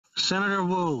Senator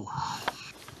Wu.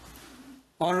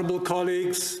 Honourable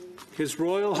colleagues, His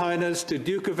Royal Highness the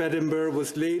Duke of Edinburgh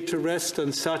was laid to rest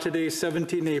on Saturday,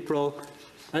 17 April,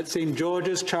 at St.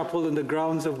 George's Chapel in the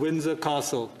grounds of Windsor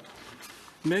Castle.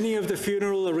 Many of the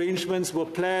funeral arrangements were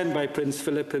planned by Prince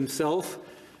Philip himself,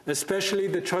 especially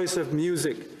the choice of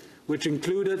music, which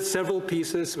included several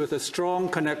pieces with a strong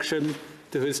connection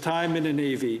to his time in the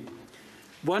Navy.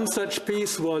 One such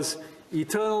piece was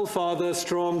Eternal Father,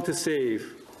 Strong to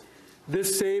Save.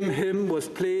 This same hymn was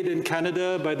played in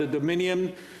Canada by the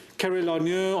Dominion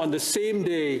Carillonneur on the same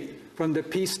day from the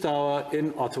Peace Tower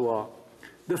in Ottawa.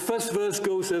 The first verse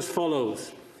goes as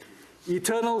follows: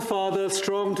 Eternal Father,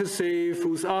 strong to save,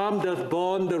 whose arm doth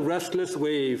bond the restless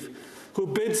wave, who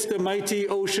bids the mighty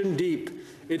ocean deep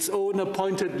its own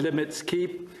appointed limits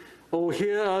keep. O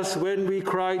hear us when we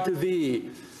cry to thee,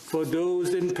 for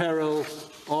those in peril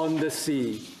on the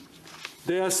sea.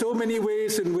 There are so many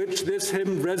ways in which this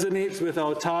hymn resonates with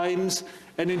our times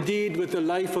and indeed with the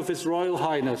life of His Royal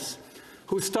Highness,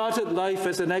 who started life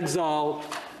as an exile,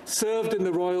 served in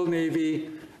the Royal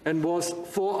Navy, and was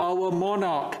for our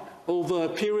monarch over a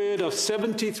period of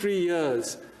 73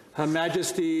 years, Her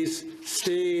Majesty's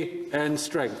stay and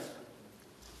strength.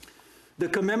 The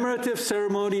commemorative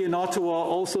ceremony in Ottawa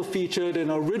also featured an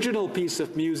original piece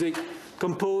of music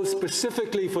composed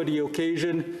specifically for the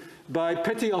occasion by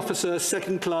Petty Officer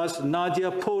Second Class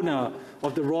Nadia Pona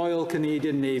of the Royal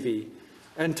Canadian Navy.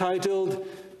 Entitled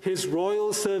His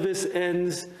Royal Service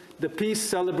Ends, the piece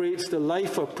celebrates the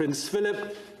life of Prince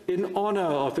Philip in honour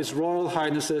of His Royal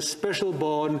Highness's special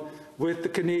bond with the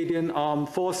Canadian Armed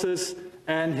Forces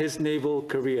and his naval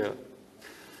career.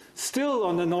 Still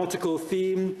on the nautical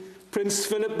theme, Prince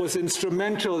Philip was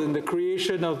instrumental in the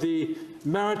creation of the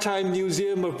Maritime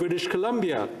Museum of British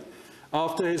Columbia.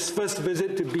 After his first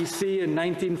visit to BC in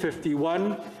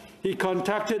 1951, he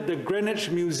contacted the Greenwich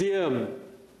Museum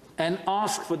and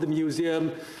asked for the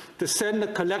museum to send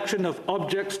a collection of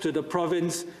objects to the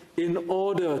province in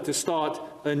order to start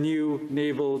a new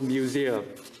naval museum.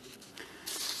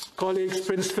 Colleagues,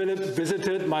 Prince Philip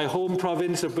visited my home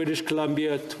province of British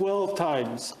Columbia 12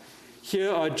 times.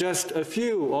 Here are just a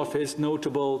few of his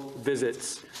notable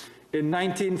visits. In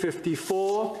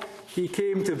 1954, he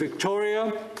came to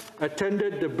Victoria,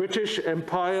 attended the British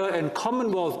Empire and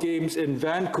Commonwealth Games in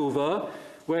Vancouver,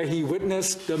 where he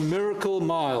witnessed the Miracle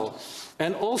Mile,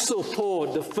 and also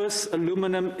poured the first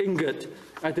aluminum ingot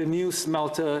at the new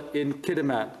smelter in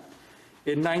Kitimat.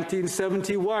 In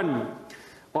 1971,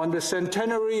 on the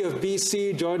centenary of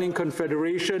BC joining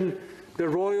Confederation, the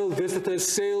royal visitors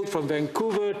sailed from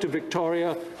Vancouver to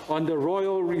Victoria on the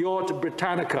Royal Yacht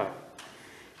Britannica.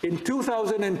 In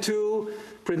 2002,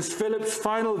 Prince Philip's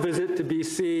final visit to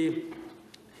BC,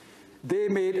 they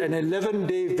made an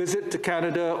 11-day visit to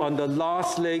Canada on the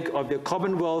last leg of their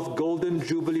Commonwealth Golden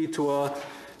Jubilee Tour,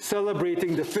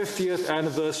 celebrating the 50th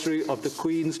anniversary of the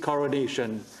Queen's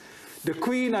coronation. The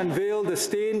Queen unveiled the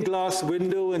stained glass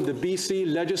window in the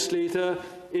BC Legislature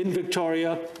in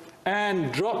Victoria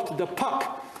and dropped the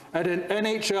puck at an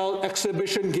NHL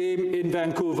exhibition game in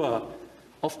Vancouver.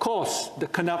 Of course, the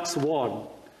Canucks won.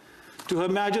 To Her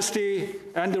Majesty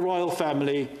and the royal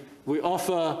family, we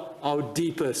offer our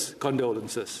deepest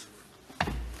condolences.